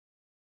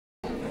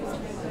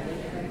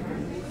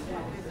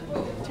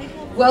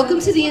Welcome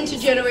to the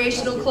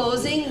intergenerational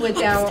closing with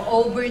our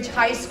Old Bridge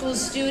High School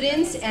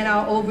students and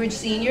our Old Bridge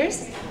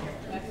seniors.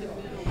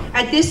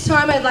 At this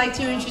time, I'd like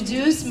to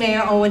introduce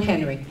Mayor Owen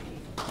Henry.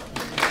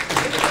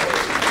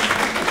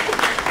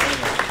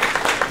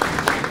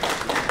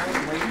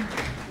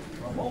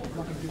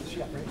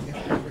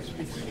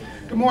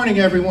 Good morning,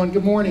 everyone.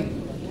 Good morning.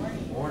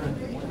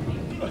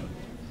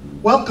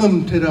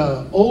 Welcome to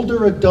the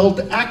Older Adult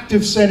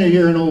Active Center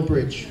here in Old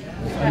Bridge.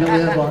 I know we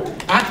have our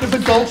active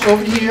adults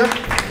over here,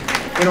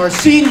 and our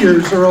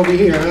seniors are over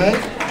here, right?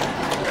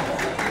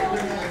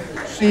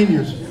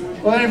 Seniors.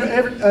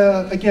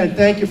 Well, again,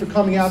 thank you for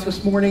coming out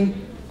this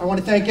morning. I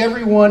want to thank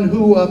everyone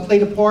who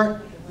played a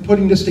part in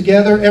putting this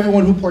together,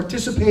 everyone who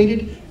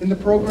participated in the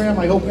program.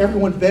 I hope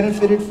everyone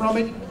benefited from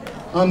it.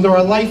 There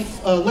are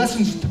life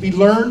lessons to be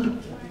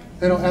learned,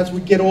 you know, as we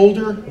get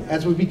older,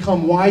 as we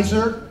become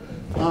wiser.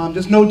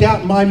 There's no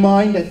doubt in my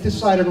mind that this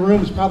side of the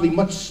room is probably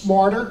much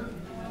smarter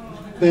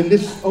than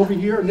this over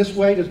here. In this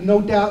way, there's no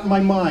doubt in my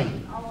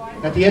mind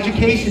that the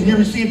education you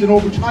received in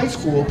Old Bridge High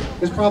School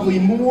is probably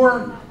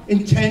more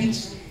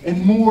intense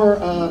and more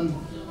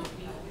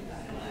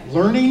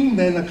learning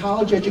than the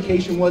college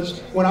education was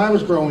when I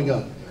was growing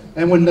up.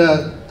 And when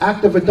the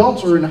active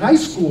adults were in high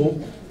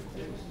school,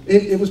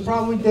 it was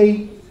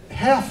probably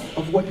half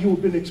of what you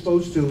have been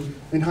exposed to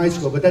in high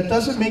school. But that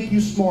doesn't make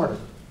you smarter.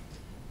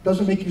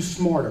 Doesn't make you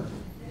smarter.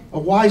 A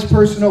wise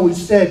person always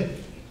said,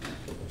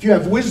 if you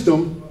have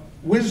wisdom,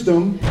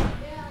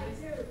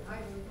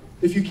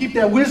 if you keep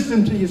that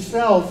wisdom to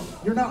yourself,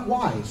 you're not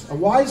wise. A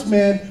wise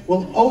man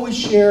will always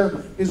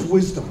share his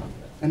wisdom.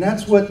 And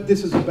that's what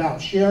this is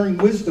about, sharing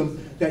wisdom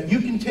that you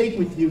can take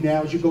with you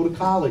now as you go to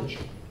college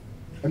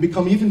and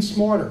become even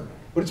smarter.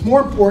 But it's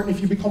more important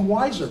if you become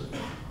wiser.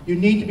 You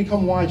need to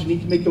become wise. You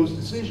need to make those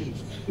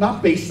decisions,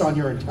 not based on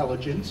your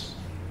intelligence,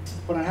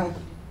 but on how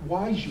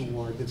wise you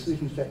are, the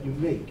decisions that you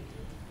make,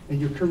 and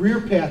your career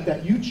path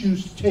that you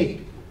choose to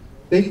take.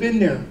 They've been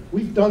there.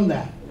 We've done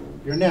that.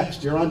 You're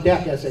next. You're on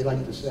deck, as they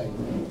like to say.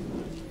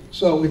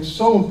 So it's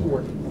so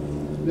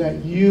important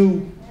that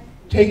you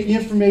take the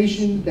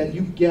information that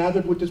you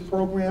gathered with this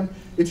program.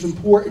 It's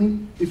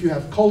important, if you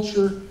have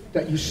culture,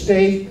 that you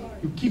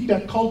keep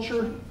that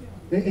culture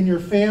in your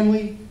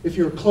family. If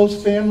you're a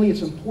close family,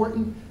 it's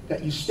important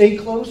that you stay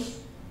close.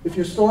 If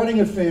you're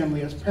starting a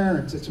family as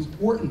parents, it's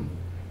important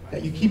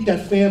that you keep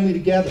that family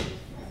together.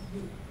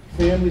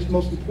 Family is the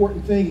most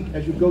important thing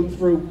as you go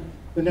through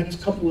the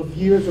next couple of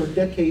years or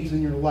decades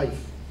in your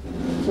life.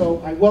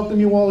 So I welcome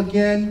you all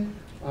again.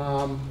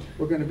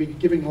 We're going to be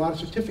giving a lot of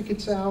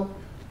certificates out.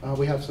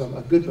 We have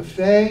a good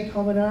buffet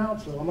coming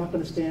out, so I'm not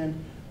going to stand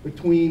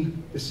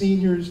between the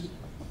seniors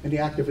and the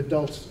active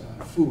adults'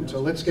 food. So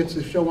let's get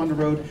the show on the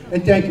road.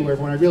 And thank you,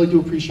 everyone. I really do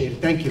appreciate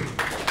it. Thank you.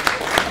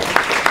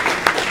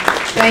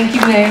 Thank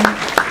you, Mayor.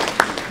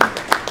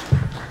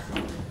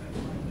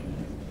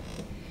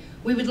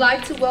 We would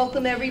like to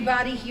welcome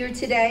everybody here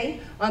today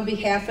on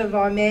behalf of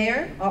our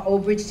mayor, our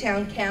Old Bridge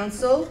Town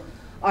Council,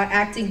 our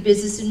acting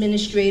business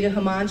administrator,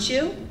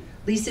 Himanshu,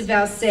 Lisa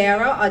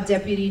Valsera, our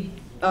deputy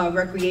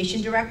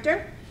recreation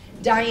director,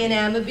 Diane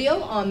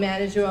Amabile, our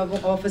manager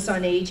of Office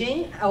on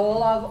Aging,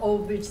 all of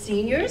Old Bridge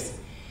seniors,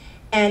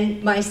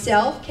 and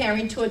myself,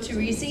 Karen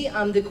Tortorisi.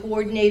 I'm the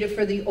coordinator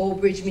for the Old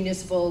Bridge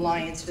Municipal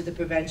Alliance for the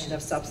Prevention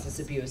of Substance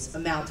Abuse, a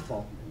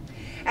mouthful.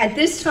 At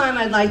this time,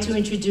 I'd like to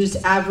introduce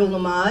Avril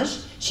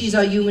Lamage. She's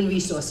our Human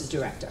Resources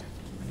Director.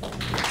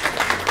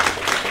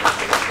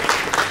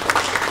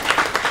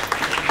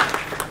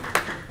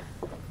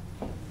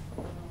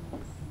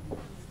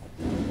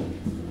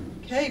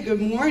 Okay,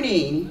 good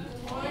morning.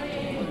 Good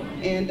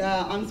morning. And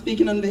I'm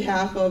speaking on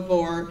behalf of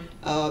our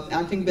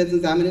acting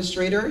business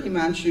administrator,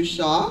 Himanshu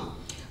Shah.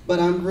 But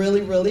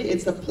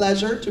it's a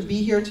pleasure to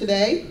be here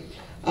today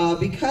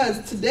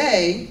because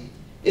today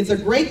is a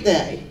great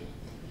day.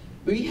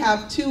 We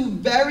have two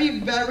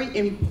very, very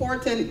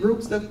important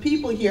groups of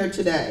people here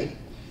today.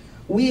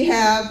 We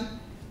have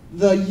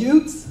the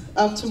youths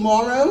of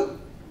tomorrow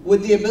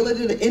with the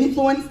ability to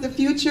influence the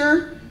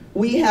future.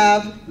 We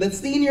have the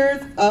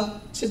seniors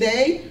of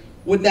today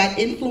with that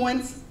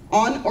influence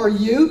on our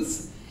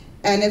youths,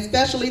 and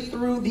especially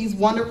through these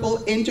wonderful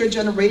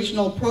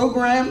intergenerational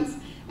programs.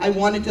 I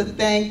wanted to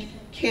thank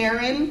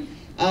Karen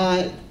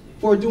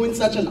for doing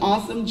such an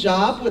awesome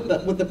job with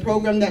the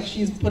program that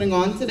she's putting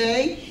on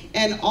today.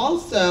 And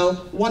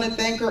also want to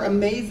thank our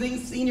amazing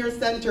senior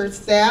center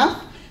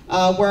staff.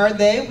 Where are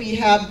they? We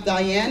have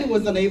Diane, who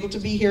was unable to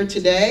be here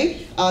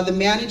today, the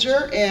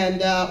manager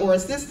and or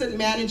assistant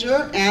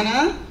manager,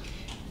 Anna.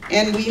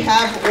 And we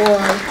have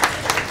our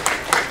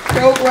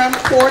program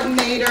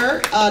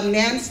coordinator,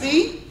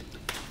 Nancy.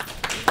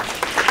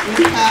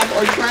 We have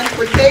our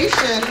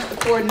transportation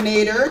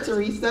coordinator,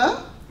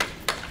 Teresa.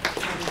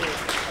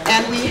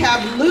 And we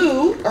have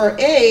Lou, our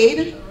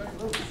aide,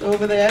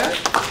 over there.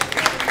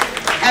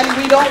 And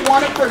we don't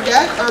want to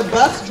forget our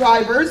bus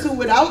drivers, who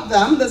without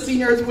them, the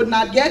seniors would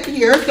not get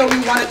here. So we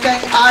want to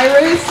thank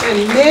Iris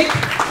and Nick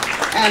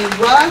and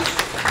Russ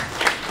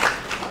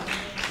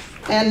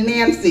and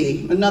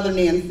Nancy, another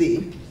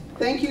Nancy.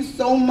 Thank you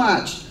so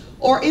much.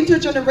 Our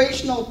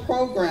intergenerational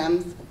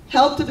programs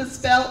help to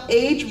dispel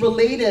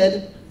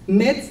age-related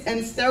myths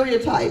and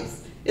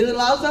stereotypes. It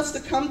allows us to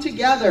come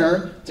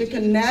together to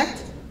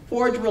connect,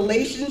 forge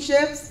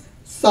relationships,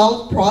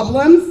 solve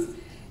problems,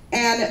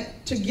 and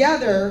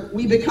together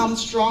we become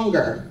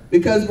stronger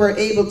because we're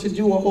able to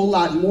do a whole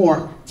lot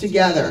more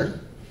together.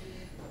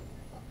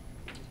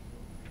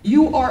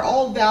 You are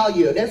all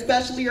valued,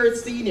 especially your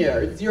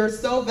seniors. You're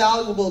so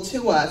valuable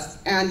to us,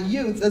 and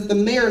youth, as the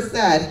mayor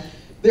said,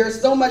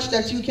 there's so much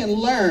that you can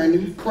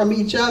learn from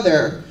each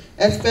other,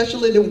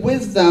 especially the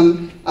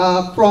wisdom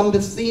from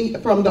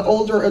the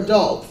older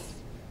adults.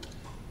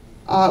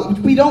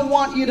 We don't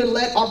want you to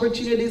let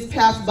opportunities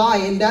pass by,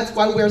 and that's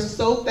why we're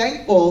so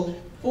thankful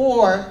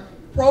for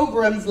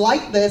programs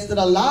like this that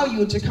allow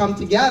you to come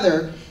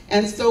together.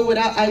 And so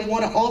I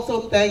want to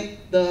also thank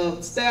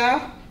the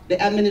staff, the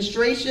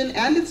administration,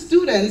 and the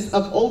students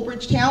of Old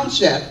Bridge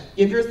Township.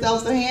 Give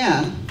yourselves a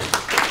hand.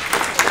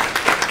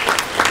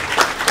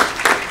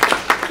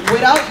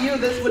 Without you,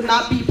 this would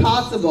not be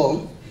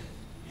possible.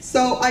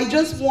 So I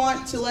just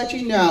want to let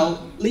you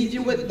know, leave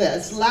you with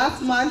this.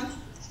 Last month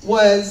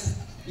was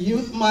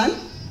Youth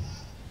Month,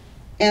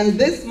 and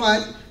this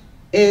month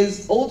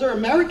is Older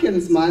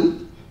Americans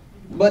Month,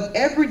 but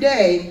every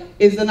day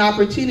is an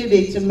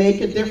opportunity to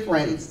make a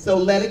difference, so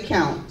let it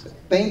count.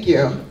 Thank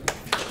you.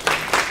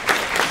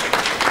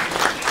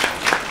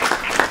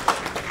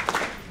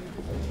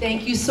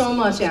 Thank you so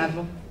much,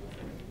 Admiral.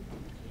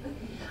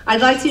 I'd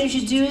like to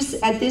introduce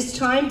at this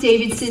time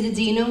David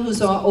Cittadino,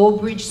 who's our Old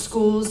Bridge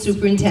School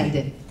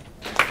Superintendent.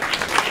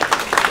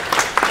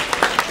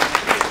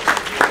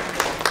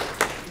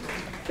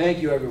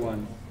 Thank you,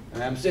 everyone.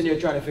 I'm sitting here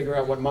trying to figure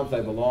out what month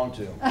I belong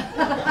to.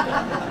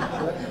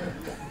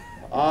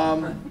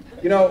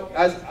 You know,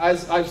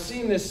 as I've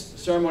seen this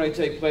ceremony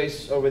take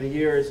place over the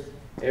years,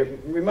 it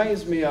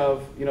reminds me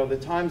of, you know, the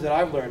times that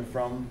I've learned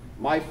from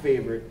my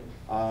favorite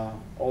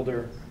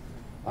older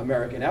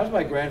American. That was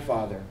my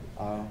grandfather,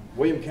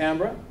 William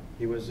Canberra.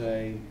 He was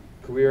a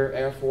career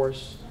Air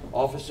Force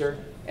officer,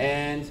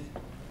 and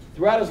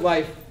throughout his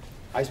life,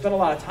 I spent a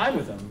lot of time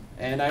with him,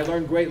 and I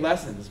learned great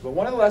lessons. But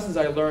one of the lessons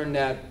I learned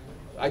that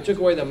I took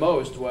away the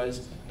most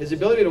was his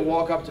ability to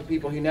walk up to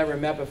people he never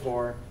met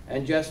before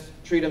and just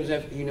treat them as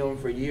if he knew them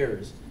for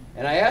years.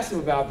 And I asked him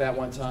about that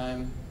one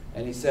time,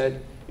 and he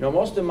said, you know,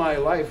 most of my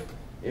life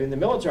in the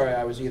military,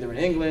 I was either in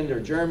England or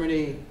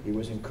Germany, he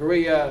was in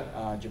Korea,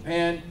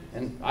 Japan,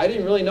 and I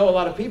didn't really know a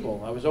lot of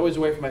people. I was always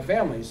away from my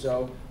family,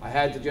 so I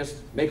had to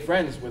just make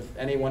friends with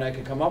anyone I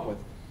could come up with.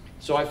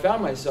 So I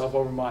found myself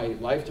over my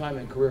lifetime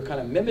and career kind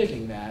of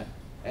mimicking that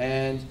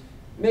and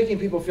making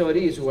people feel at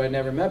ease who I'd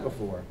never met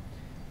before.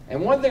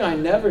 And one thing I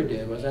never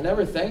did was I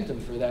never thanked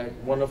him for that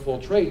wonderful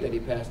trait that he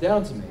passed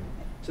down to me.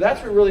 So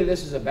that's what really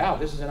this is about.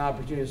 This is an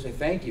opportunity to say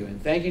thank you. And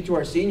thank you to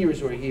our seniors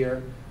who are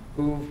here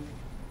who've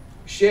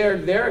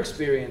shared their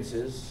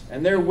experiences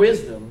and their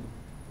wisdom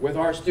with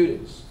our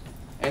students.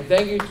 And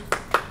thank you.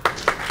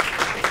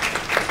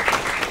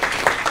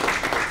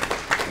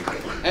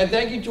 And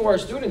thank you to our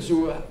students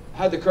who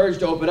had the courage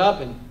to open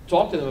up and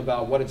talk to them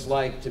about what it's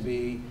like to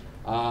be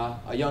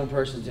a young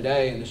person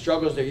today and the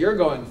struggles that you're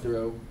going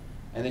through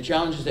and the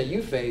challenges that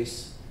you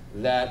face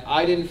that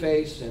I didn't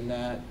face and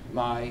that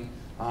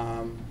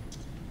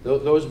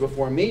those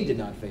before me did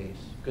not face,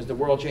 because the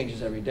world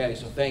changes every day.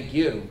 So thank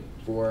you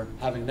for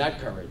having that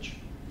courage.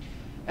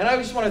 And I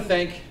just want to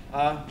thank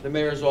the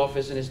mayor's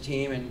office and his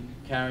team, and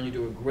Karen, you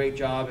do a great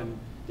job, and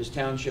this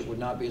township would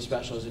not be as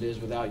special as it is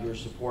without your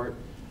support.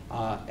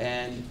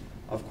 And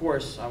of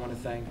course, I want to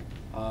thank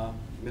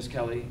Ms.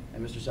 Kelly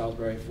and Mr.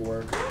 Salisbury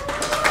for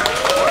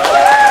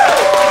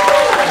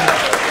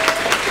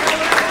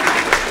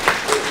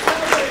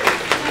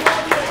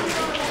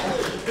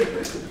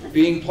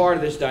being part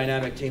of this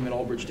dynamic team at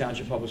Old Bridge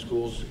Township Public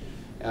Schools,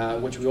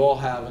 which we all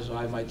have, as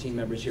I have my team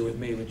members here with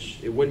me, which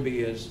it wouldn't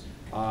be as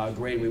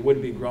great, we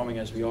wouldn't be growing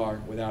as we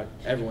are without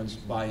everyone's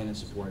buy-in and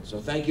support. So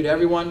thank you to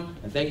everyone,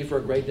 and thank you for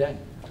a great day.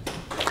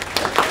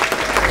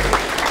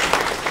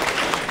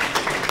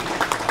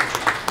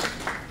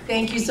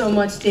 Thank you so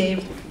much,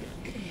 Dave.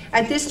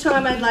 At this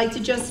time, I'd like to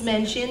just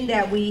mention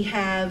that we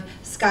have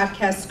Scott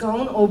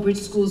Cascone, Old Bridge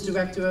Schools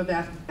Director of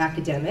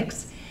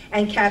Academics,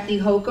 and Kathy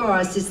Hoker, our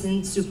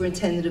Assistant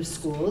Superintendent of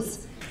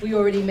Schools. We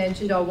already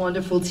mentioned our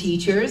wonderful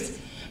teachers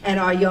and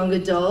our young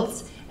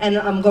adults, and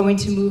I'm going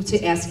to move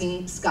to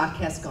asking Scott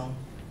Cascone.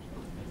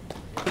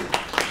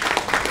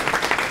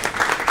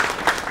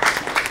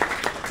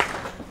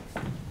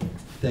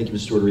 Thank you,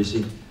 Mr.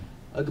 Tortorisi.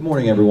 Good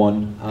morning,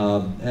 everyone.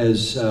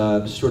 As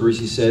Mr.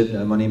 Tortorisi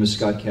said, my name is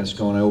Scott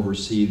Cascone. I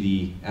oversee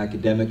the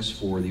academics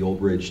for the Old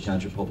Bridge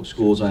Township Public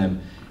Schools. I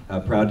am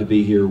proud to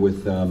be here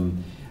with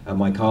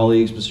my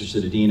colleagues, Mr.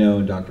 Cittadino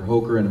and Dr.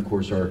 Hoker, and of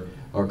course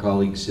our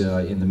colleagues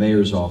in the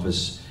Mayor's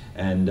office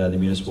and the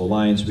Municipal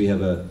Alliance. We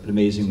have an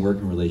amazing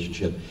working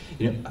relationship.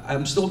 You know,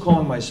 I'm still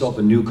calling myself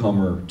a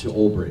newcomer to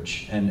Old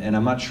Bridge, and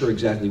I'm not sure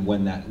exactly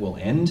when that will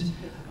end.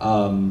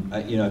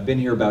 I've been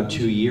here about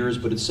 2 years,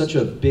 but it's such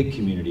a big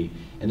community,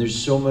 and there's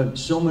so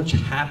much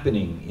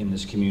happening in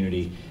this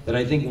community that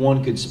I think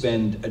one could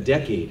spend a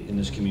decade in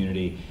this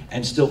community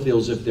and still feel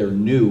as if they're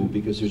new,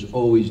 because there's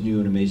always new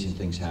and amazing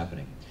things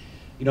happening.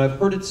 You know, I've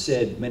heard it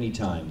said many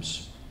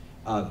times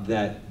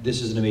that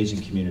this is an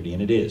amazing community,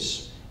 and it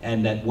is,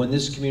 and that when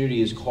this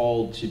community is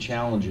called to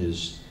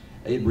challenges,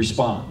 it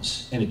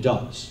responds, and it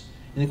does.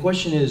 And the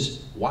question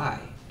is, why?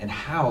 And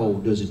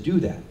how does it do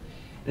that?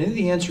 And I think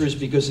the answer is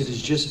because it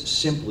is just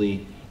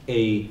simply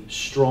a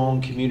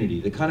strong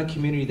community, the kind of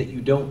community that you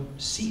don't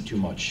see too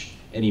much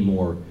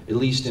anymore, at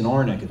least in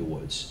our neck of the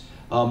woods.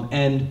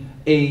 And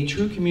a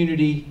true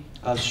community,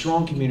 a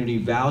strong community,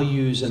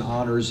 values and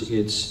honors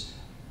its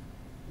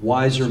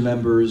wiser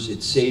members,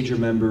 its sager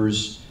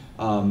members,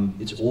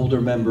 its older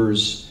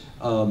members,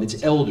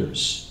 its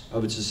elders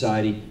of its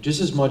society,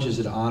 just as much as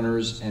it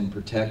honors and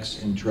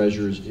protects and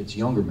treasures its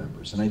younger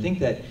members. And I think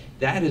that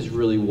that is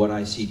really what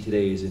I see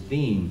today as a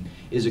theme,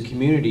 is a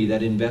community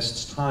that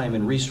invests time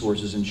and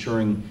resources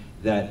ensuring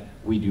that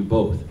we do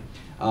both.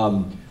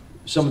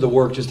 Some of the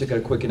work, just to get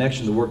a quick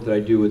connection, the work that I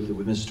do with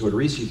Mrs.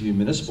 Tortorisi through the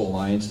Municipal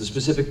Alliance, the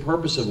specific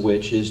purpose of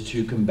which is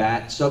to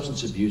combat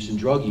substance abuse and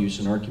drug use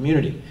in our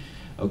community,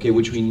 okay,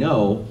 which we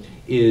know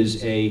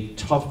is a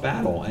tough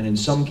battle, and in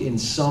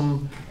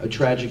some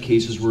tragic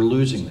cases we're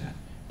losing that.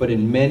 But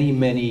in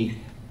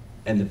many,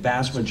 and the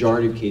vast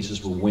majority of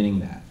cases, we're winning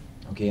that,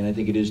 okay? And I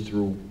think it is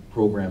through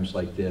programs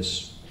like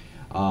this.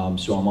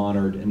 So I'm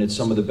honored, and it's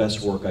some of the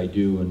best work I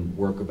do and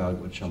work about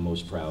which I'm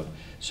most proud.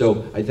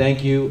 So I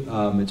thank you.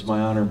 It's my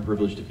honor and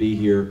privilege to be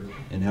here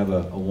and have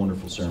a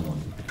wonderful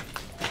ceremony.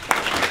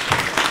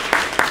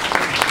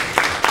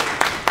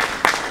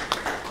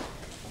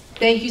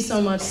 Thank you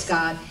so much,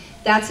 Scott.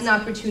 That's an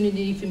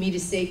opportunity for me to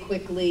say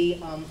quickly,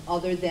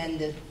 other than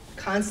the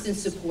constant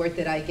support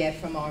that I get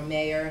from our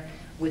mayor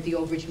with the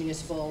Old Bridge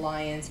Municipal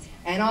Alliance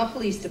and our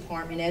police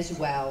department as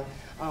well.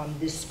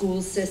 The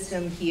school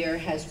system here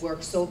has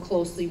worked so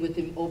closely with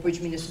the Old Bridge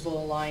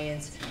Municipal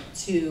Alliance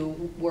to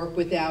work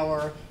with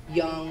our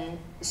young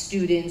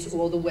students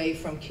all the way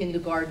from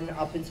kindergarten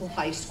up until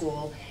high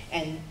school.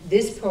 And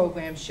this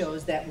program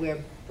shows that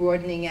we're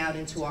broadening out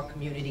into our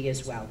community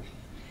as well.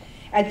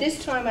 At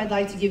this time, I'd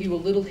like to give you a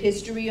little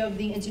history of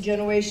the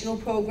Intergenerational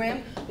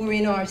program. We're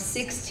in our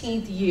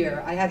 16th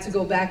year. I had to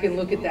go back and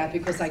look at that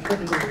because I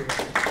couldn't believe it.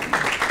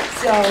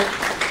 So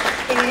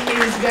it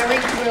is very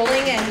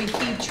thrilling, and we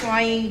keep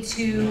trying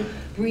to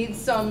breathe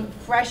some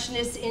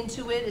freshness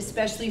into it,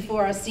 especially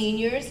for our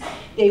seniors.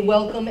 They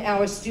welcome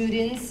our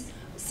students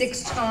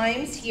 6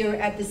 times here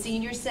at the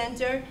Senior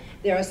Center.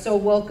 They are so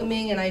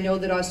welcoming, and I know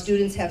that our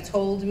students have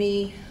told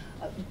me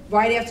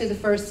right after the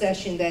first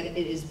session that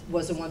it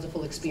was a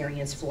wonderful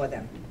experience for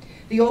them.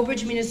 The Old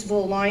Bridge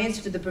Municipal Alliance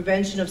for the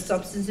Prevention of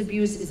Substance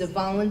Abuse is a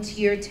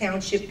volunteer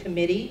township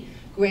committee,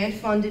 grant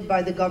funded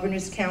by the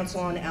Governor's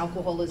Council on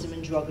Alcoholism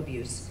and Drug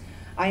Abuse.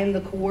 I am the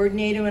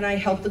coordinator, and I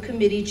help the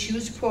committee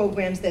choose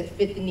programs that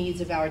fit the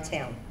needs of our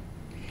town.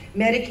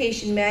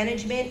 Medication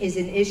management is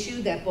an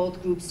issue that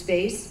both groups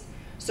face.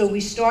 So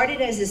we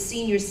started as a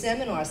senior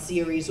seminar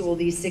series all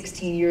these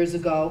 16 years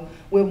ago,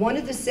 where one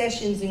of the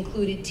sessions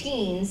included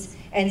teens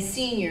and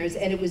seniors,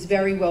 and it was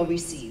very well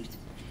received.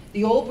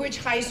 The Old Bridge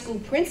High School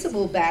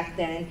principal back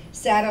then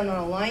sat on an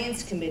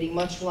alliance committee,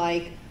 much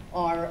like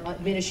our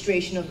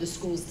administration of the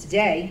schools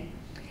today,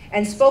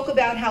 and spoke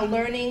about how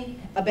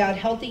learning about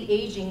healthy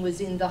aging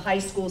was in the high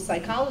school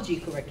psychology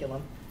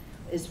curriculum,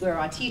 is where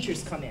our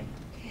teachers come in.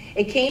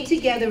 It came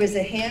together as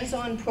a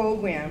hands-on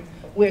program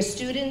where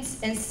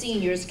students and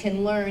seniors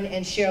can learn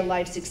and share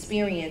life's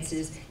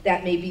experiences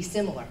that may be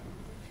similar.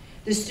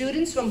 The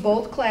students from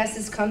both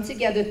classes come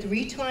together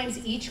 3 times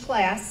each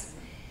class,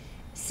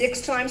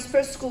 6 times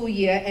per school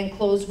year, and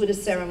close with a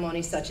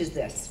ceremony such as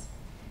this.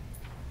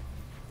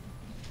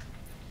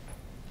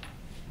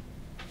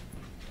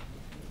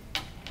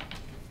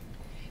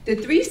 The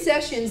 3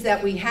 sessions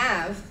that we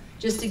have,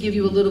 just to give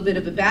you a little bit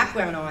of a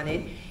background on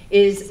it,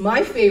 is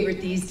my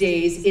favorite these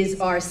days is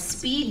our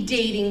speed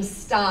dating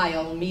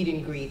style meet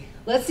and greet.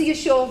 Let's see a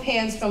show of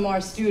hands from our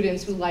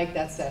students who like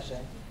that session.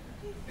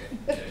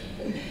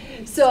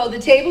 So the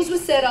tables were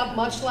set up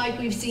much like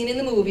we've seen in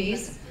the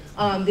movies.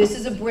 This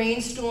is a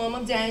brainstorm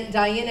of Diane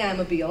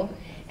Amabile,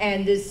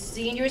 and the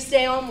seniors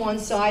stay on one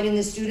side and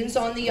the students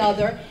on the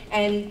other,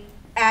 and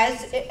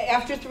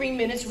after 3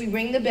 minutes we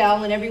ring the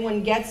bell and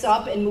everyone gets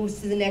up and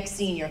moves to the next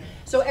senior.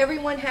 So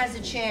everyone has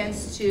a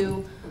chance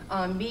to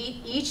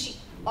meet each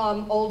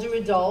older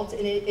adult,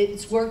 and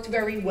it's worked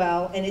very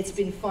well, and it's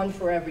been fun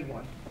for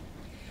everyone.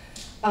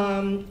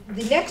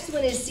 The next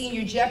one is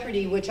Senior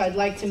Jeopardy, which I'd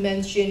like to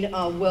mention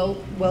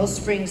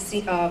Wellspring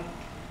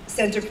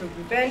Center for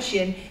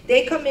Prevention.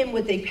 They come in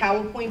with a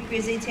PowerPoint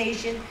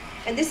presentation,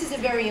 and this is a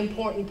very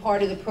important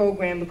part of the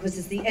program because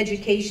it's the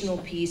educational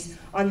piece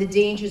on the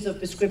dangers of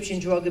prescription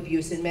drug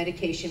abuse and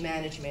medication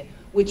management,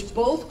 which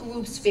both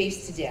groups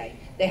face today.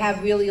 They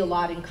have really a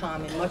lot in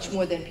common, much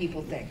more than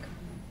people think.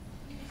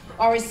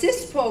 Our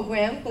ASSIST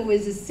program, who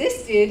is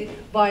assisted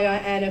by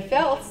Anna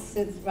Feltz,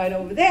 sits right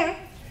over there,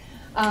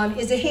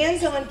 is a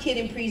hands-on kit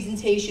and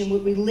presentation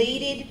with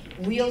related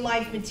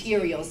real-life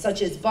materials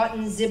such as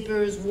buttons,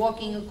 zippers,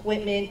 walking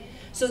equipment,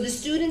 so the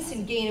students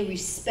can gain a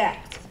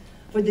respect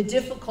for the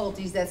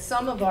difficulties that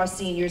some of our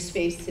seniors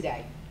face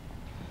today.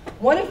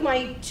 One of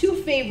my two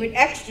favorite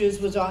extras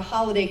was our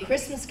Holiday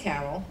Christmas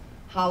Carol,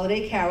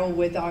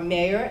 with our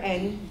mayor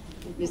and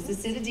Mr.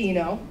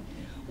 Cittadino,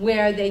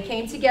 where they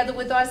came together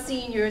with our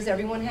seniors,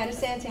 everyone had a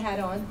Santa hat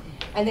on,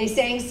 and they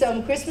sang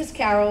some Christmas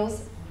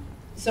carols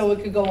so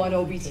it could go on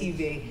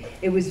OBTV.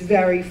 It was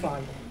very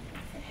fun.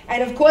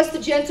 And of course, the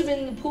gentlemen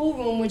in the pool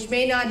room, which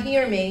may not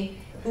hear me,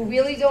 who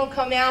really don't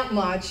come out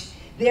much,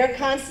 they're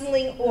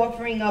constantly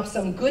offering up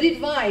some good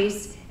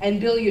advice and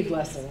billiard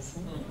lessons.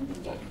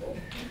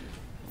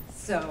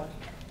 So,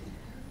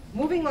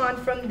 moving on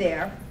from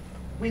there,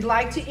 we'd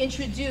like to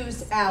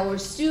introduce our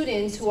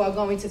students who are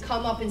going to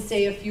come up and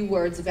say a few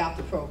words about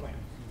the program.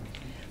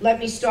 Let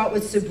me start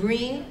with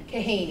Sabrine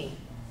Kahaney.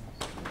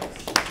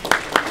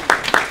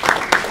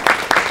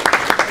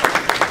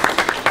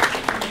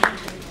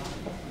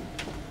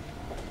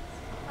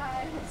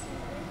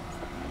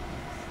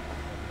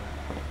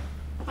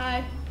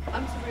 Hi,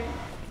 I'm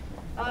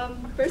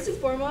Sabrine. First and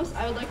foremost,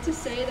 I would like to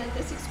say that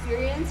this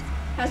experience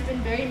has been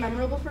very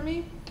memorable for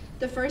me.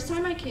 The first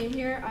time I came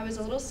here, I was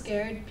a little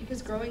scared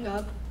because growing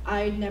up,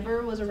 I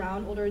never was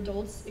around older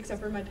adults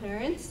except for my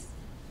parents.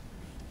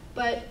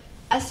 But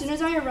as soon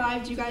as I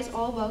arrived, you guys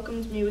all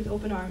welcomed me with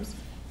open arms.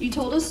 You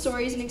told us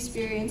stories and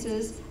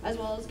experiences as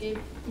well as gave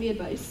me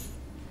advice.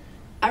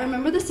 I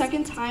remember the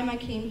second time I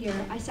came here,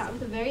 I sat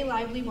with a very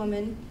lively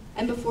woman,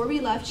 and before we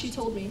left, she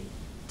told me,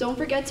 "Don't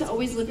forget to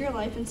always live your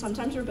life and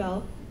sometimes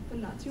rebel, but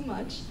not too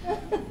much."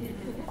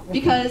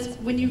 Because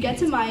when you get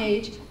to my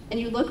age and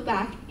you look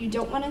back, you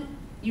don't want to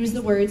use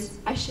the words,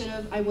 "I should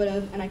have, I would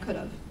have, and I could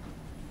have."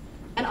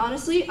 And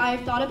honestly,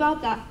 I've thought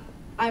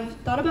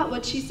about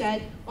what she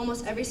said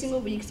almost every single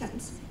week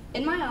since.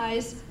 In my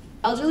eyes,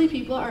 elderly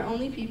people are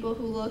only people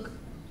who look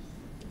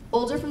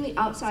older from the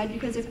outside,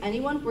 because if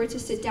anyone were to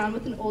sit down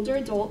with an older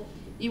adult,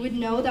 you would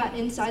know that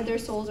inside their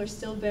souls are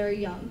still very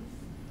young.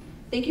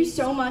 Thank you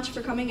so much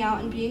for coming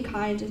out and being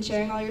kind and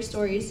sharing all your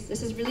stories. This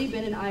has really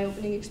been an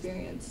eye-opening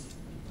experience.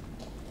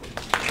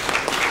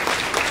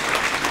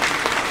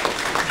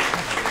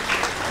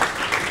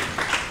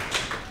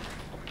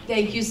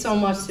 Thank you so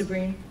much,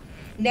 Sabrine.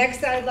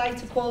 Next, I'd like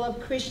to call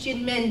up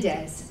Christian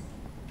Mendez.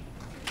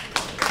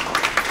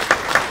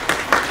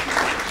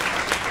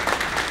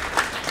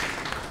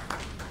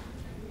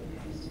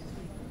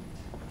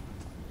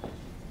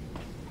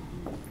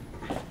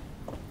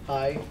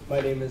 Hi, my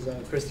name is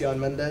Christian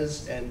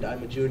Mendez, and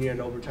I'm a junior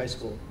in Old Bridge High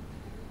School.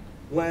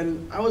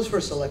 When I was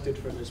first selected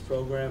for this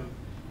program,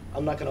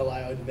 I'm not gonna lie,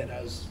 I admit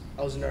I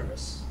was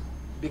nervous,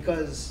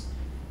 because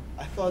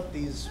I thought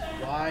these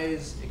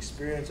wise,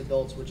 experienced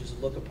adults would just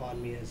look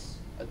upon me as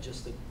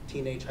just a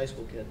teenage high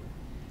school kid.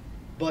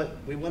 But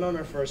we went on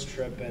our first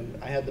trip,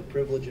 and I had the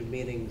privilege of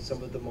meeting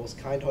some of the most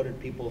kind-hearted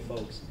people,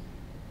 folks,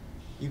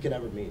 you can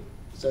ever meet,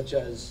 such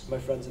as my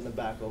friends in the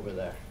back over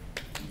there.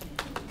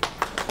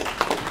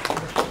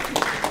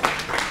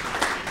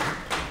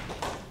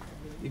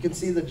 You can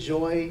see the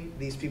joy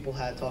these people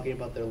had talking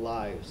about their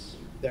lives,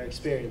 their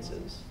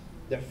experiences,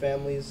 their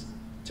families,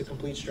 to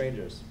complete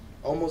strangers,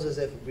 almost as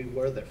if we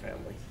were their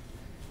family.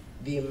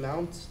 The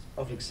amount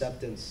of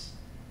acceptance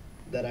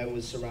that I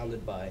was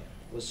surrounded by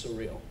was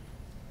surreal.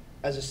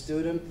 As a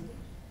student,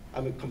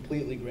 I'm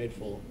completely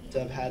grateful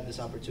to have had this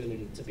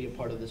opportunity to be a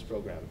part of this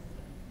program.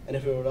 And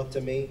if it were up to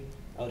me,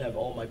 I would have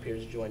all my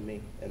peers join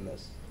me in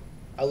this.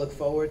 I look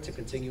forward to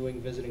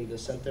continuing visiting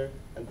this center,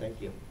 and thank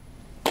you.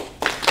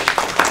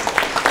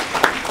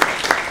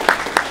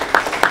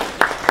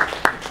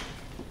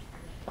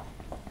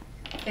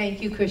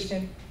 Thank you,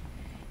 Christian.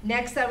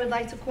 Next, I would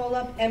like to call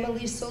up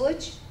Emily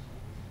Sulich.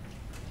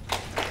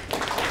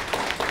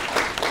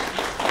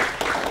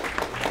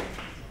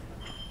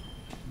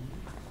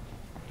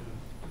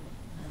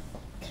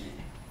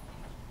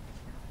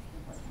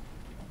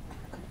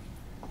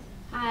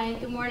 Hi,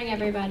 good morning,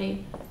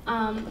 everybody.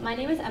 My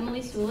name is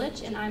Emily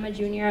Sulich, and I'm a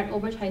junior at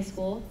Old Bridge High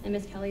School in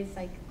Miss Kelly's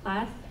psych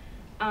class.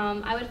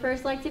 I would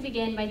first like to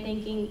begin by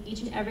thanking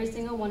each and every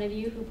single one of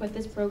you who put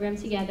this program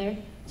together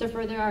to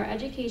further our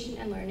education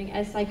and learning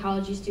as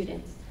psychology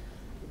students.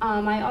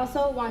 I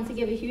also want to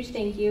give a huge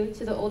thank you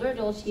to the older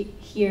adults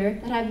here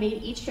that have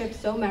made each trip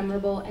so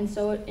memorable and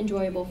so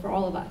enjoyable for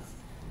all of us.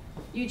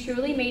 You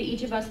truly made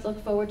each of us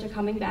look forward to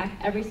coming back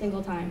every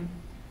single time.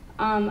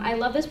 I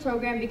love this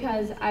program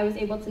because I was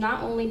able to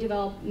not only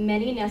develop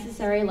many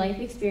necessary life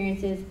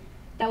experiences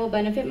that will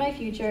benefit my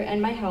future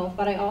and my health,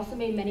 but I also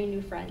made many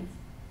new friends.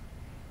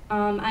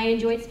 I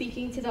enjoyed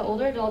speaking to the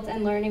older adults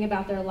and learning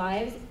about their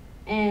lives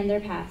and their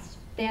past.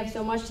 They have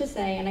so much to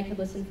say, and I could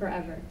listen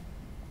forever.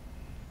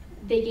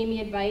 They gave me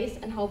advice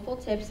and helpful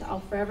tips I'll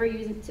forever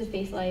use to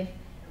face life,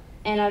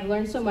 and I've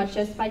learned so much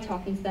just by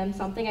talking to them,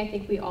 something I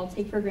think we all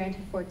take for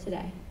granted for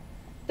today.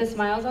 The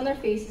smiles on their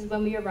faces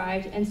when we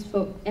arrived and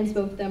spoke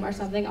to them are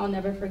something I'll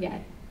never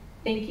forget.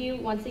 Thank you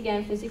once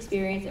again for this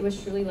experience. It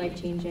was truly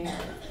life-changing.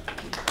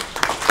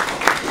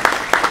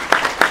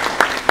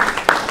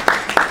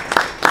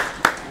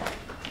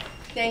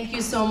 Thank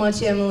you so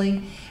much,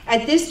 Emily.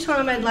 At this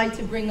time, I'd like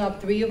to bring up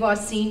three of our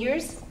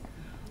seniors,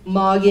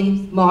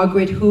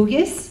 Margaret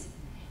Hugis,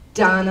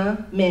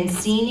 Donna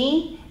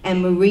Mancini,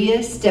 and Maria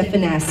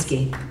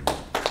Stefanaski.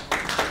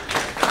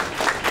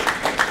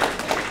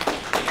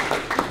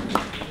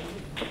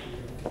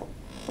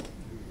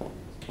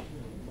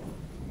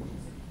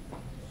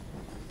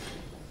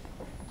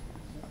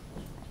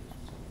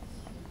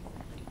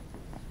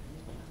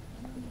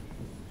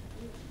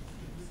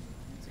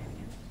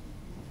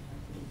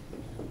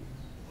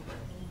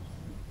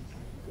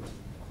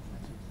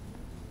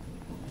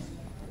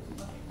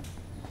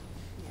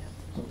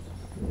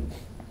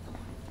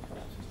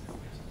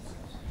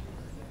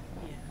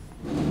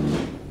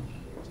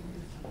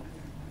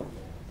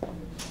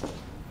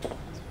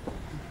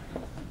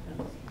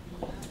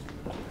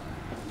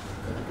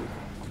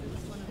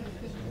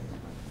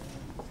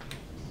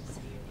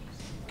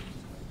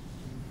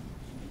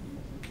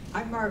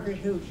 I'm Margaret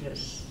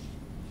Hughes.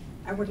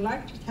 I would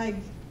like to thank,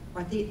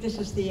 this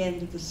is the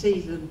end of the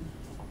season,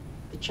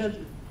 the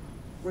children.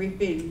 We've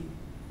been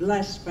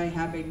blessed by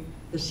having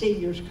the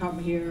seniors come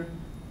here.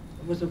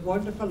 It was a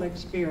wonderful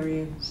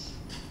experience.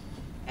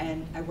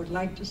 And I would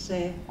like to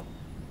say,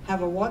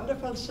 have a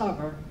wonderful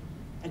summer.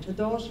 And to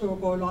those who are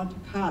going on to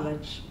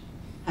college,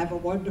 have a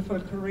wonderful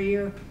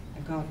career,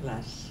 and God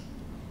bless.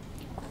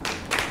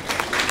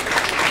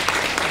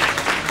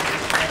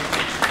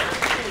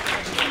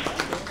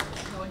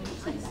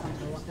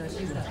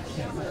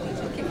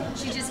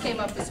 She just came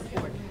up to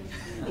support.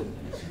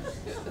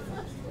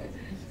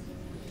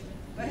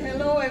 Well,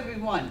 hello,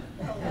 everyone.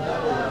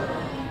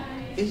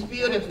 It's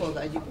beautiful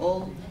that you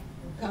all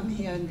come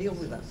here and deal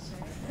with us.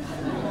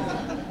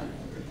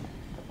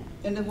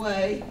 In a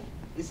way,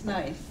 it's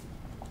nice.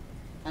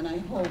 And I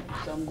hope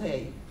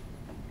someday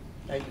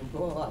that you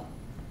grow up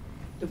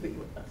to be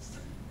with us.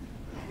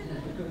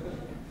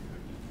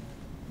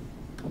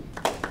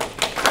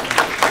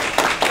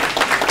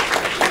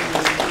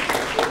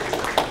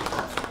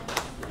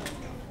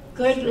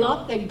 Good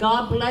luck and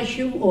God bless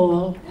you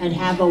all and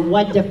have a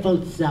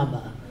wonderful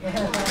summer.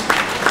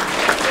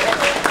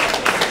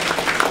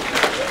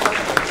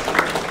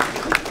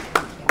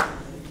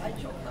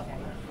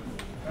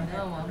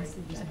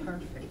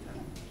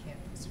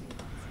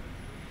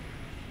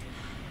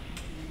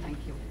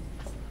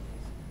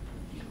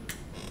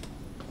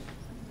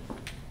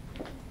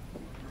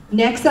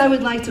 Next, I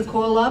would like to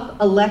call up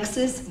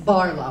Alexis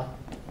Barlow.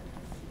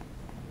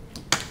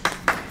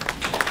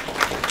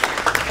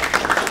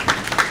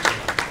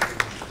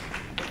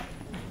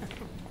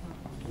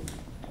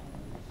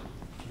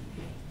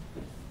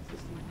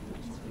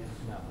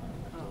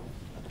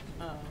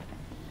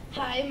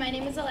 Hi, my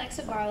name is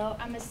Alexa Barlow.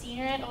 I'm a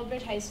senior at Old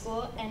Bridge High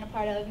School and a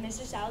part of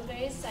Mr.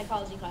 Salisbury's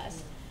psychology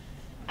class.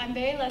 I'm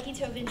very lucky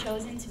to have been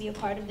chosen to be a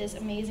part of this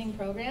amazing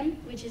program,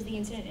 which is the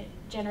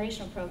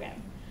Intergenerational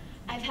program.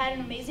 I've had an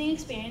amazing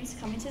experience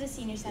coming to the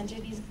Senior Center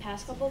these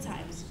past couple of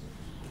times.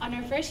 On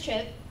our first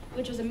trip,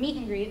 which was a meet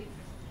and greet,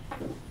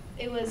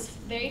 it was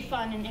very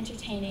fun and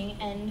entertaining,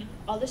 and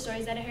all the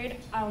stories that I heard,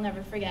 I'll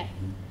never forget.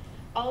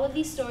 All of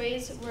these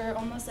stories were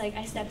almost like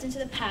I stepped into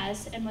the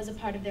past and was a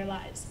part of their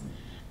lives.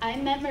 I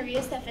met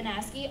Maria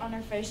Stefanaski on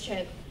our first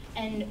trip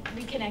and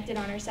reconnected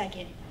on our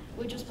second,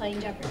 which was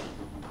playing Jeopardy.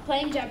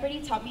 Playing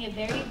Jeopardy taught me a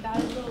very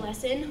valuable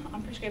lesson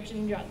on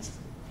prescription drugs.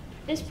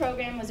 This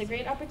program was a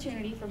great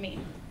opportunity for me.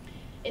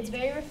 It's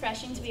very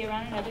refreshing to be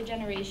around another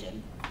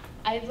generation.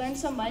 I've learned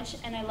so much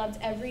and I loved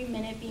every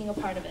minute being a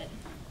part of it.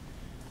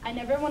 I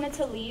never wanted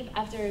to leave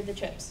after the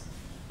trips.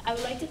 I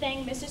would like to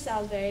thank Mr.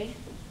 Salisbury,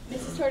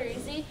 Mrs.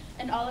 Tortorisi,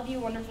 and all of you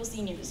wonderful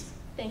seniors.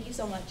 Thank you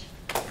so much.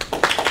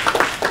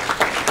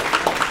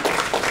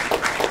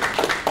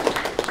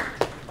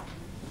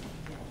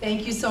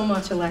 Thank you so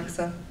much,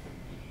 Alexa.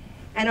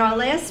 And our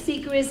last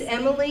speaker is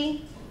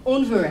Emily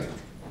Unverricht.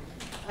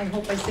 I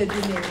hope I said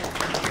your name.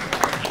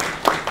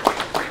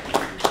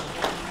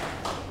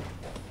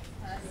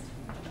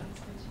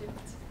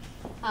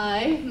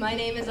 Hi, my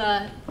name is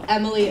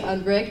Emily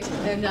Unverricht,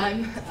 and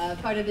I'm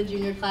part of the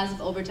junior class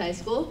of Old Bridge High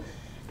School.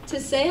 To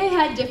say I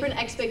had different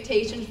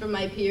expectations from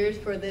my peers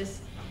for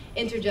this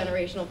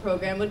intergenerational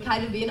program would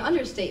kind of be an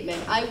understatement.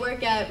 I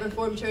work at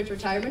Reformed Church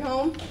Retirement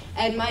Home,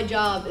 and my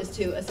job is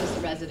to assist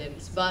the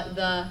residents, but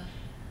the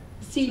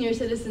senior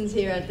citizens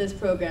here at this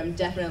program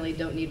definitely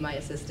don't need my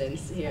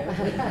assistance here.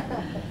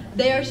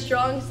 They are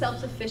strong,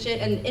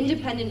 self-sufficient, and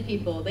independent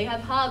people. They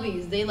have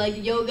hobbies. They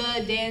like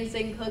yoga,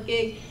 dancing,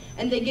 cooking,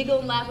 and they giggle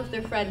and laugh with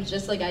their friends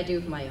just like I do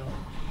with my own.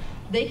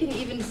 They can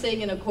even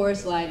sing in a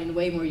chorus line in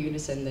way more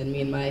unison than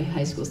me and my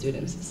high school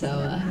students.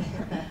 So,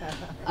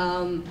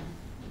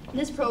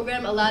 this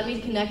program allowed me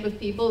to connect with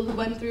people who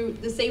went through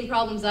the same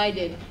problems I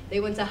did. They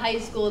went to high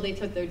school, they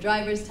took their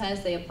driver's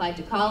test, they applied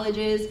to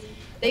colleges.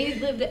 They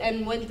lived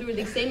and went through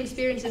the same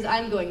experiences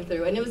I'm going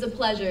through, and it was a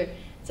pleasure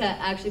to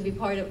actually be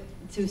part of,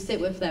 to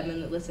sit with them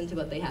and listen to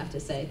what they have to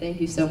say.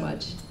 Thank you so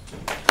much.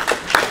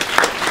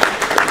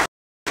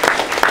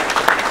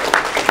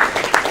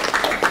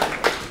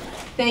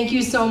 Thank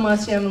you so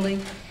much, Emily.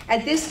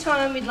 At this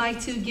time, we'd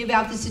like to give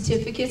out the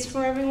certificates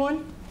for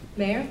everyone.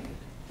 Mayor?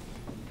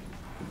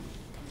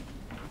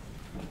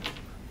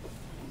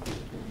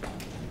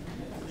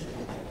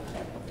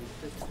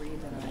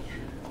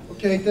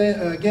 Okay,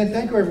 again,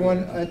 thank you,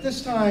 everyone. At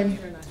this time,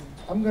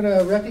 I'm going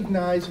to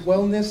recognize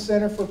Wellness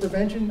Center for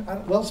Prevention,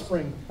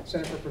 Wellspring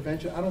Center for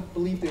Prevention. I don't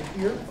believe they're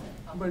here,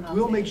 but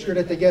we'll make sure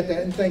that they get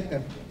that and thank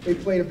them. They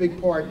played a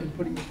big part in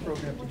putting this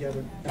program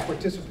together and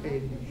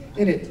participating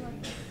in it.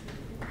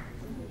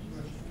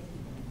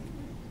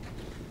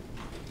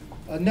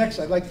 Next,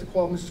 I'd like to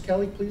call Mrs.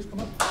 Kelly. Please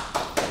come up.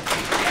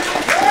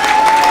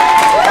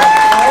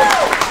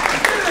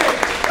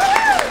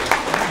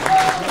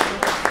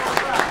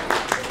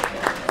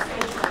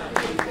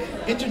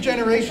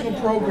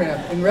 Intergenerational program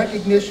in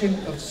recognition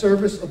of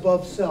service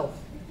above self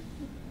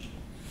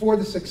for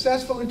the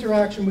successful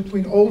interaction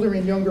between older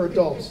and younger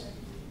adults.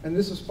 And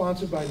this is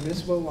sponsored by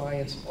Municipal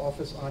Alliance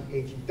Office on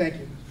Aging. Thank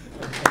you.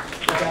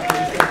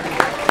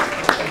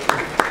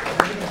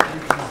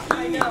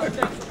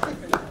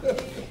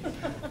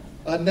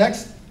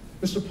 Next,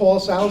 Mr. Paul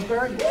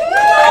Salisbury.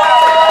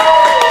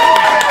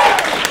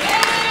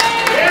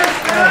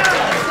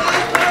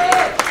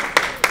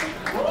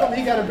 How come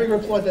he got a bigger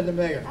applaud than the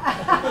mayor? I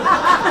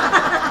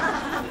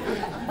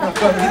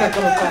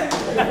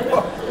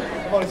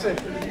want to say,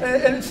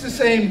 and it's the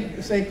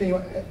same thing.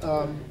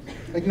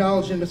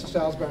 Acknowledging Mr.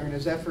 Salisbury and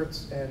his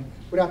efforts, and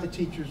without the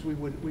teachers, we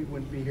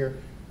wouldn't be here.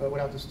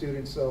 Without the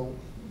students, so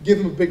give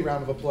him a big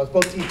round of applause,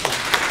 both teachers.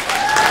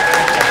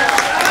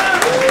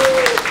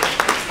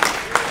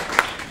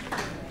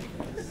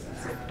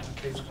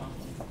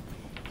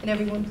 Can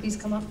everyone please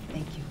come up?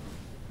 Thank you.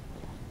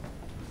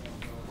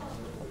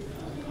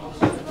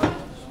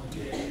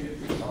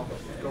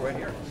 Go right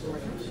here.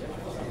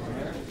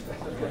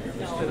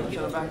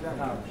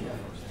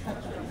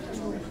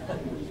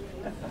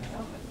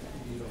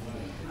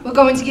 We're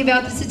going to give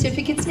out the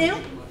certificates now.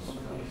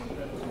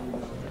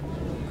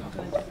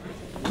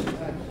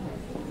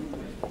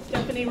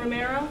 Stephanie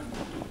Romero.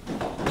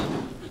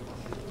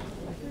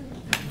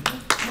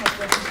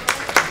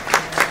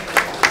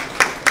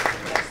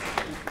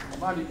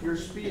 Monty, your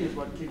speed is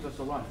what keeps us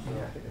to lunch. So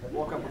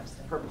walk up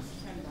with purpose.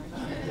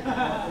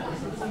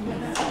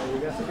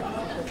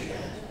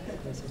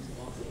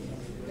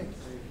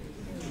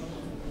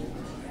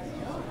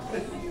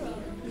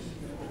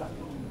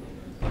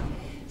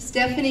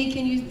 Stephanie,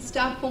 can you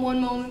stop for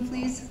one moment,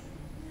 please?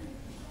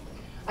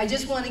 I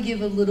just want to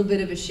give a little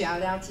bit of a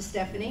shout out to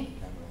Stephanie.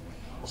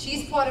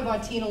 She's part of our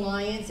Teen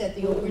Alliance at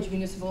the Oak Ridge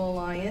Municipal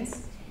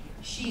Alliance.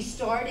 She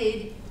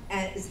started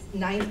as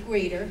 9th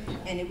grader,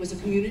 and it was a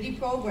community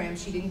program.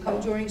 She didn't come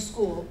during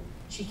school.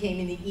 She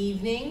came in the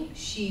evening.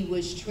 She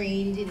was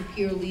trained in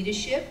peer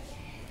leadership,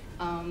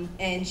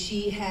 and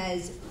she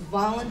has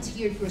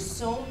volunteered for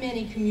so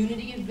many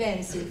community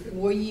events in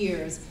 4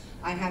 years.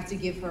 I have to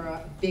give her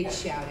a big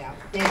shout out.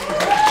 Thank you.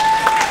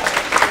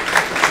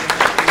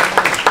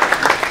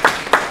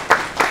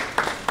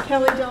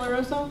 Kelly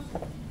Delarosa.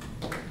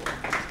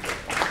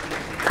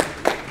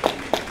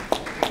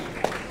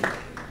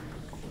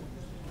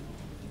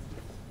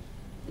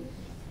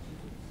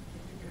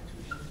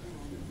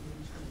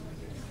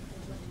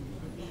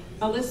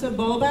 Alyssa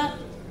Bolbat.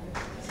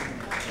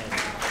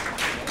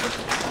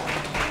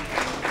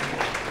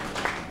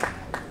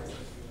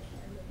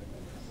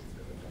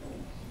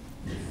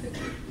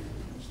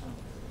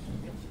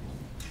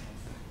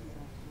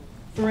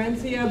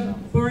 Florencia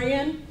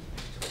Burian.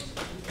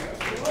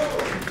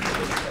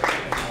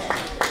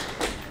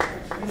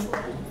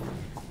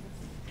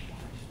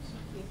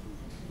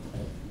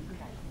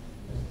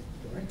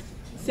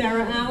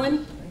 Sarah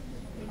Allen.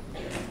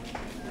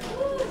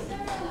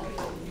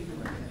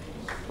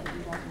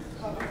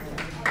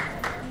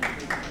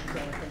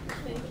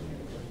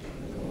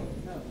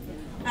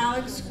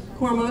 Alex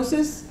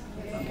Cormosis.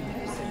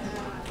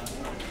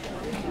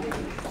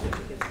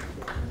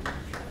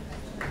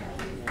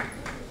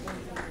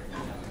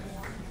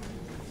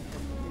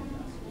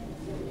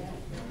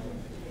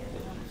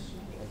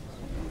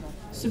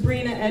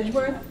 Sabrina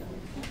Edgeworth.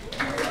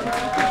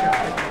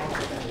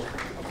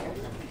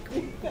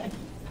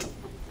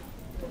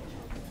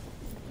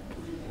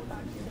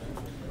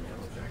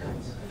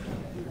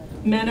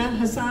 Mena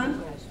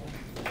Hassan.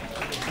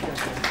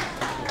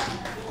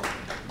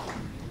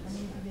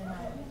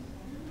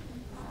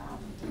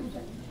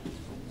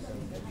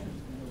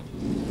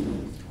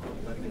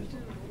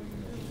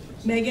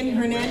 Megan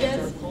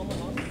Hernandez.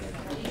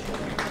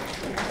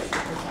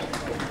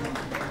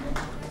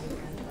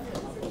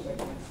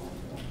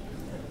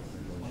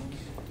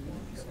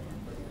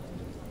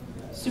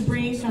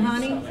 Sabrine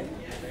Kahani.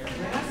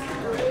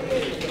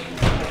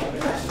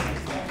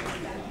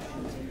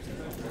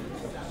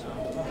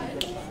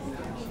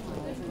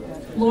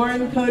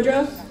 Lauren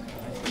Kodros.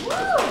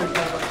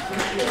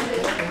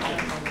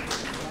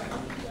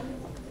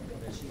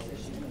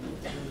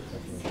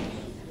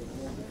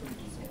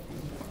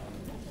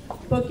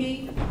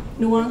 Bookie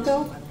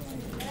Nwanko.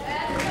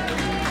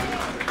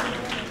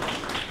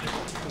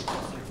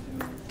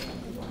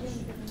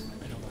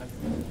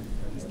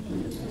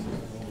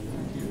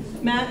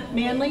 Matt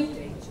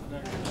Manley.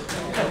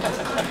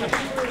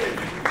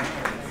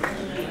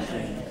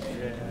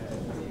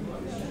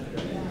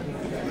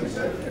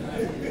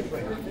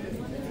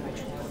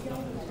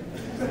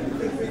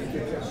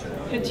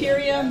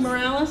 Kateria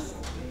Morales.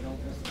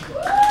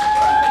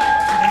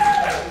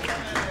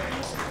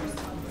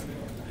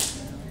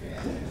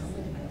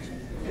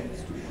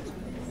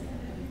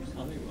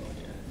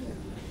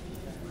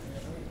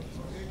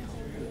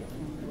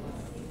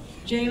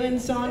 Jalen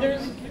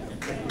Saunders.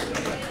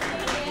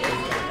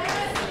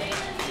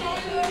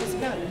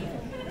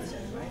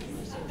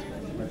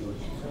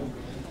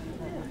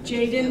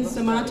 Jaden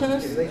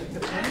Samatos.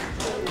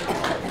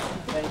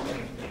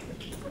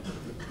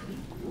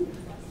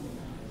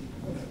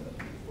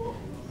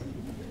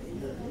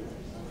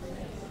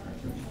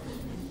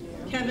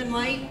 Kevin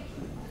Light.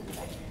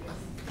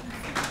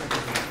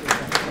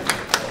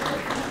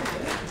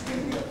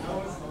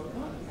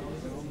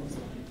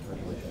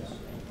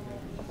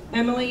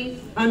 Emily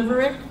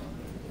Unverick.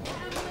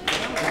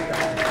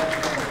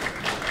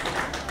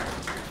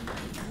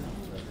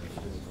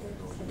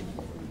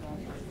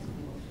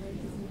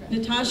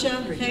 Natasha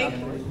Haig.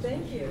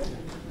 Thank you.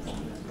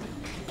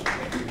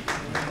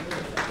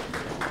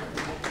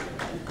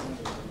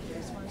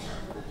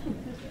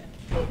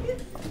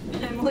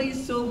 Emily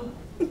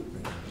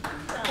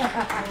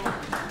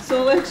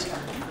Solich.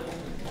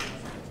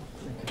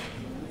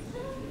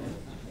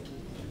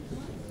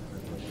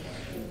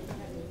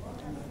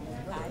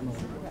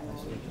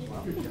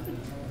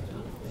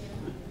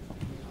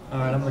 All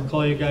right, I'm going to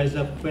call you guys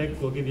up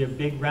quick. We'll give you a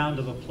big round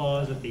of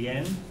applause at the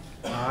end.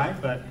 All right,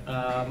 but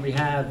we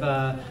have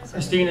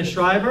Christina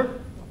Schreiber.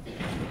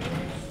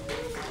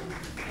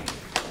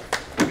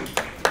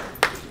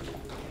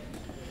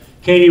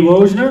 Katie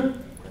Wozner.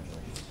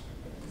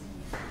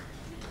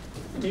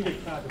 Maybe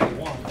crowd if you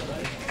want,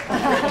 right?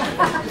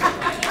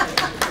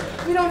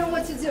 We don't know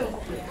what to do.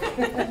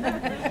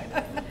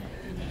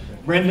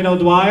 Brendan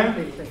O'Dwyer.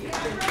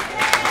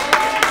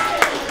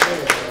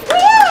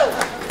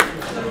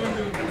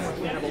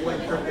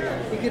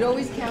 You could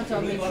always count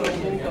on me for a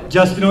move.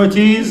 Justin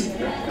Ortiz.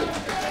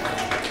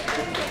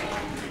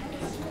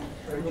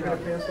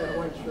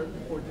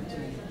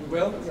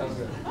 Will? Sounds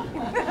good.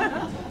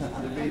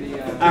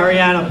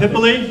 Ariana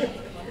Pipoli.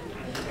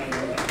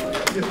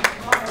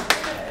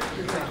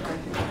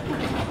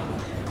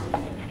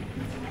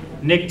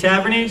 Nick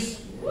Tavernies.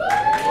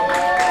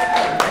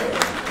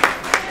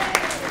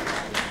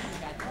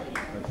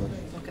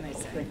 What can I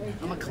say?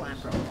 I'm a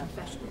clapper.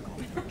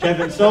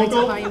 Kevin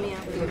Sokol. Hire me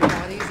out with your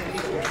parties and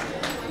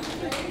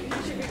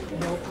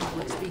no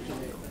public speaking.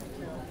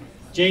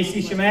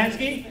 JC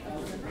Shemansky.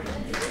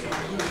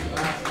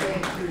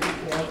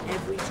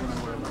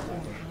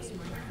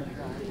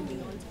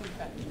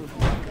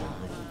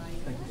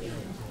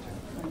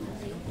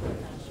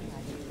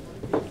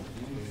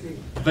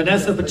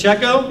 Vanessa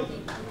Pacheco.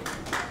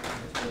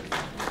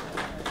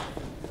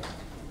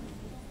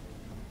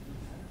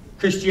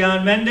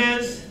 Christian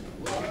Mendez.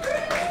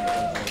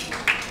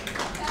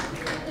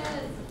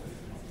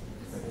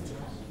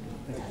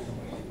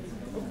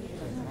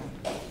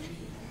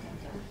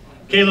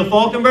 Kayla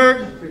Falkenberg.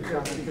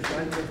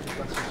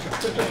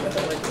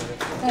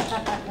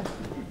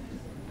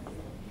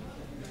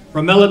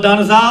 Ramela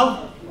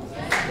Donazal.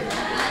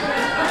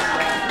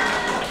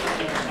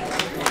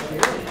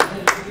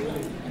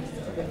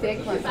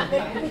 Thank you.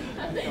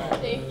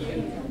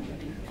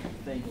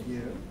 Thank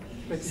you.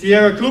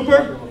 Sierra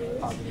Cooper.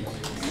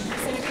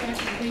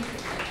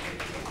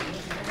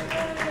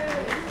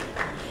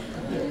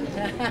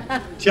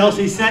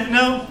 Chelsea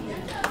Sentinel.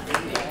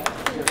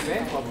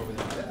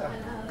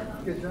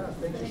 Good job.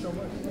 Thank you so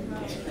much.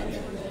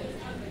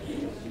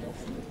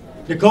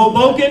 Nicole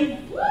Boken.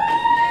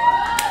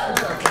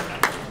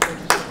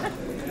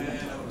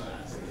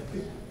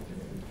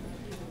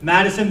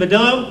 Madison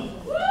Badillo.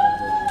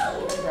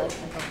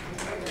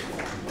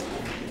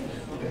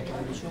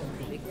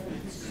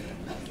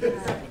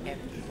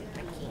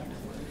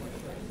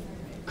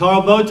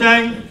 Carl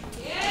Boateng.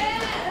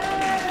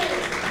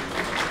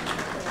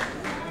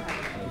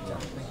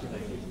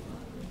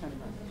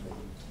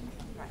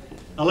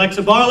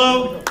 Alexa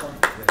Barlow.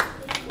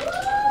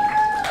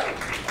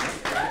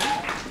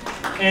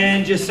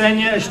 And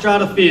Jasenia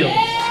Estrada Fields.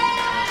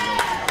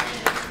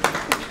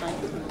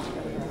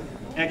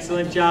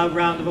 Excellent job.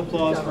 Round of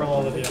applause for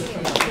all of you.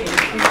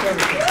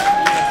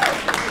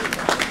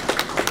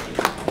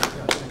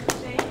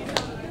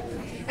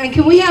 And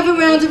can we have a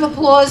round of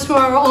applause for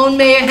our own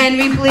Mayor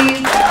Henry,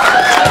 please?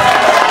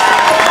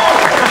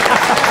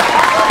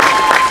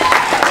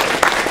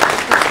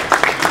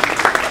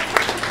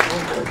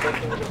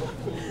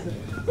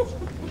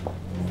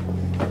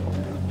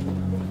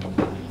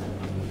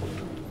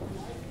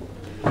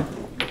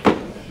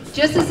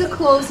 Just as a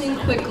closing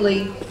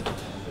quickly,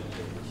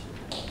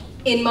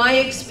 in my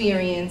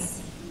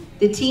experience,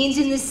 the teens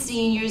and the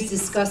seniors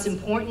discuss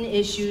important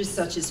issues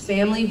such as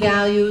family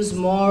values,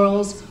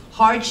 morals,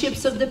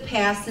 hardships of the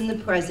past and the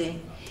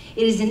present.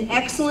 It is an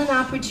excellent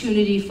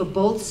opportunity for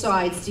both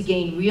sides to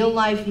gain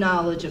real-life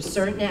knowledge of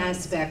certain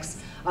aspects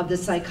of the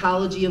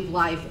psychology of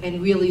life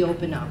and really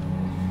open up.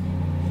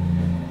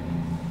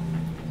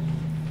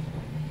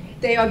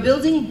 They are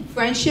building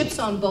friendships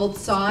on both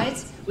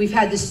sides. We've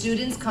had the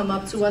students come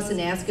up to us and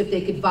ask if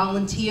they could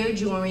volunteer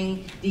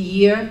during the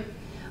year.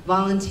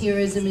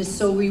 Volunteerism is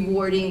so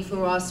rewarding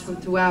for us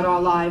throughout our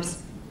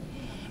lives.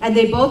 And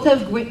they both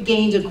have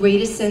gained a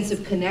greater sense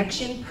of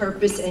connection,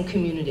 purpose, and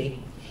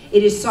community.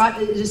 It is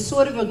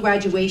sort of a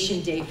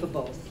graduation day for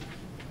both.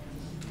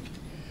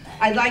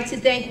 I'd like to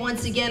thank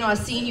once again our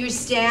senior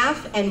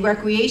staff and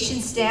recreation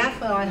staff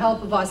for our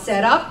help of our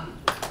setup.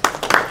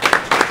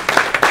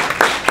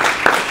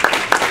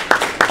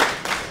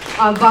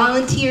 Our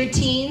volunteer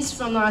teens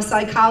from our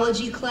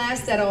psychology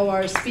class that are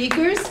our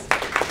speakers.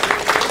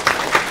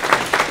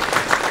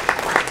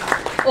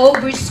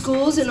 Old Bridge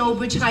Schools and Old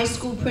Bridge High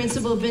School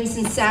Principal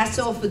Vincent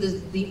Sasso for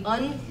the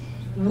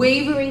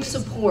unwavering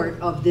support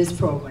of this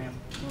program.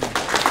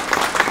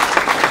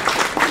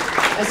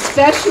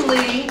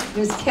 Especially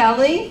Ms.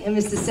 Kelly and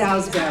Mr.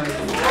 Salisbury.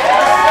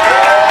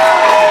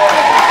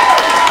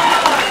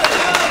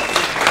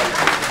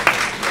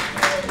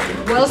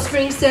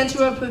 Wellspring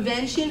Center of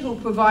Prevention, who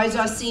provides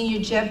our senior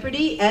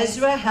Jeopardy,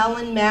 Ezra,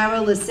 Helen,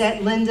 Mara,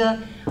 Lisette,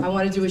 Linda. I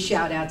want to do a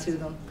shout out to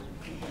them.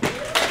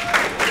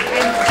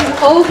 And to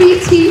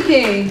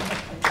OBTV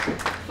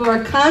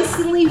for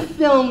constantly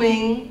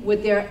filming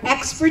with their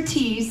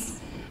expertise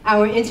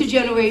our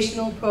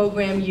intergenerational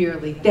program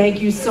yearly.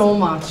 Thank you so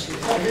much.